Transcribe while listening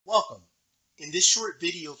In this short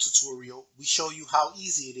video tutorial, we show you how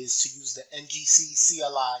easy it is to use the NGC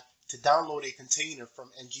CLI to download a container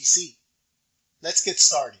from NGC. Let's get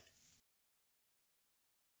started.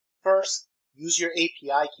 First, use your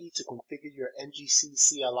API key to configure your NGC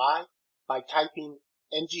CLI by typing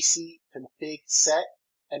NGC config set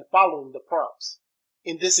and following the prompts.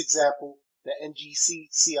 In this example, the NGC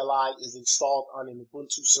CLI is installed on an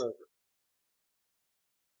Ubuntu server.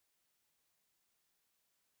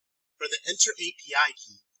 For the Enter API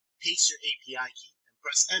key, paste your API key and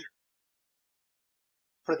press Enter.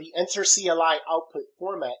 For the Enter CLI output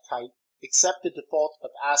format type, accept the default of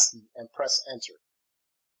ASCII and press Enter.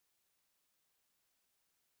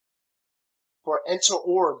 For Enter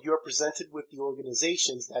Org, you are presented with the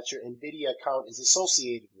organizations that your NVIDIA account is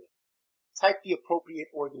associated with. Type the appropriate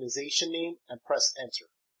organization name and press Enter.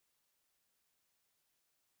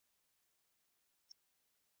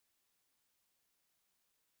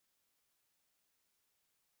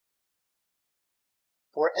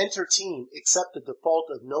 For Enter Team, accept the default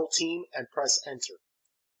of No Team and press Enter.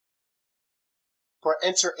 For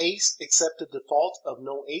Enter ACE, accept the default of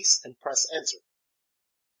No ACE and press Enter.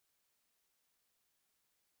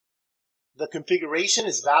 The configuration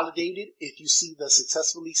is validated if you see the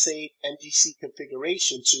successfully saved NGC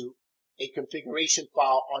configuration to a configuration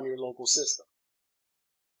file on your local system.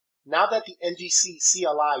 Now that the NGC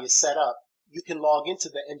CLI is set up, you can log into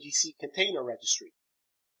the NGC container registry.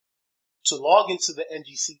 To log into the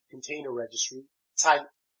NGC container registry,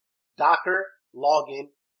 type docker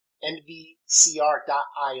login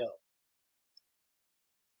nvcr.io.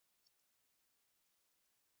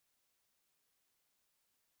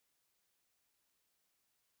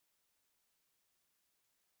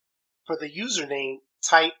 For the username,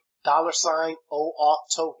 type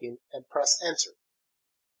 $OAuth token and press Enter.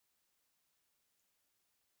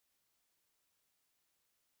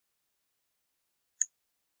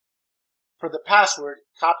 For the password,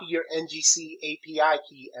 copy your NGC API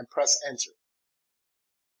key and press Enter.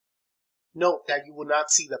 Note that you will not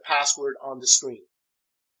see the password on the screen.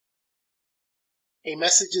 A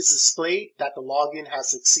message is displayed that the login has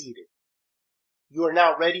succeeded. You are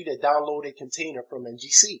now ready to download a container from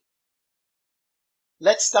NGC.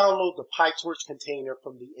 Let's download the PyTorch container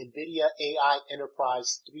from the NVIDIA AI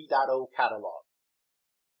Enterprise 3.0 catalog.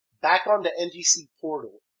 Back on the NGC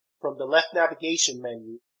portal, from the left navigation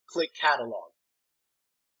menu, click Catalog.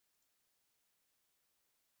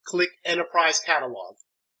 Click Enterprise Catalog.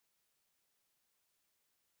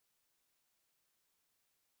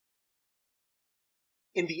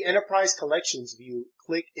 In the Enterprise Collections view,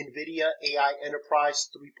 click NVIDIA AI Enterprise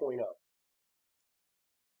 3.0.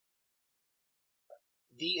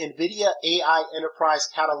 The NVIDIA AI Enterprise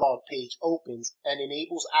Catalog page opens and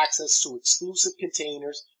enables access to exclusive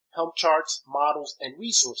containers, Helm charts, models, and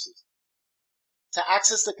resources. To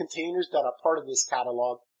access the containers that are part of this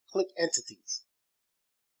catalog, click Entities.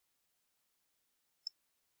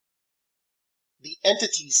 The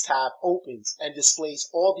Entities tab opens and displays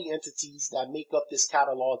all the entities that make up this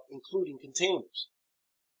catalog, including containers.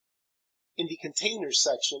 In the Containers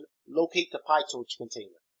section, locate the PyTorch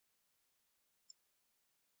container.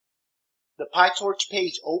 The PyTorch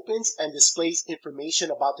page opens and displays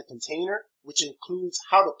information about the container, which includes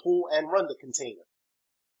how to pull and run the container.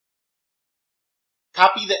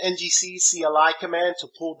 Copy the NGC CLI command to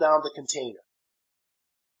pull down the container.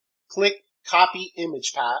 Click Copy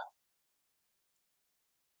Image Path.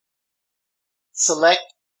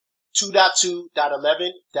 Select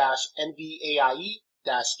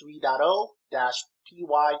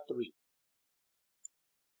 2.2.11-NVAIE-3.0-PY3.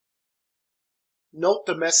 Note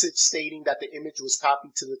the message stating that the image was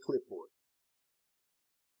copied to the clipboard.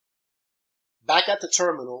 Back at the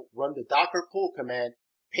terminal, run the docker pull command,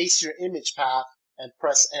 paste your image path, and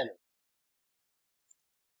press Enter.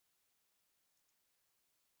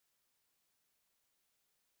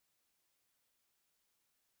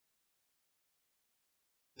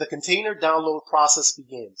 The container download process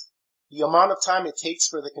begins. The amount of time it takes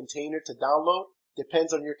for the container to download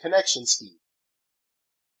depends on your connection speed.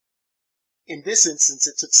 In this instance,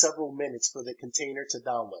 it took several minutes for the container to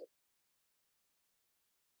download.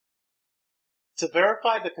 To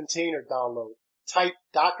verify the container download, type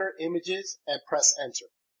Docker images and press Enter.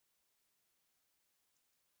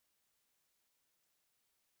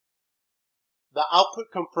 The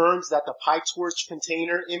output confirms that the PyTorch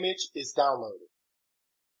container image is downloaded.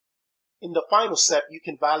 In the final step, you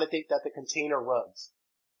can validate that the container runs.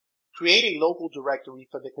 Create a local directory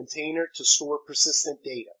for the container to store persistent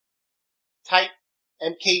data. Type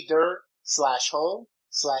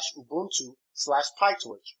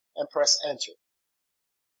mkdir/home/ubuntu/pytorch and press Enter.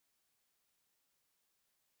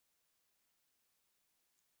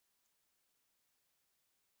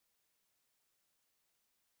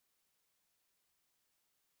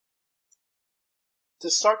 To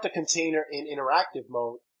start the container in interactive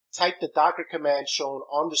mode, type the Docker command shown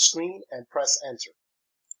on the screen and press enter.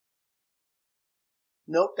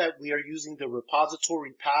 Note that we are using the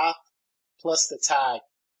repository path plus the tag.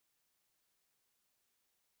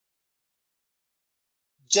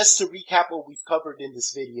 Just to recap what we've covered in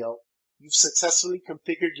this video, you've successfully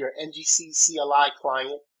configured your NGC CLI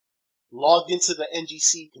client, logged into the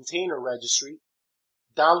NGC container registry,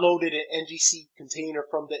 downloaded an NGC container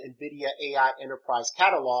from the NVIDIA AI Enterprise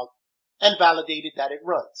catalog, and validated that it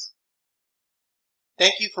runs.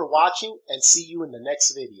 Thank you for watching and see you in the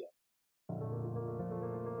next video.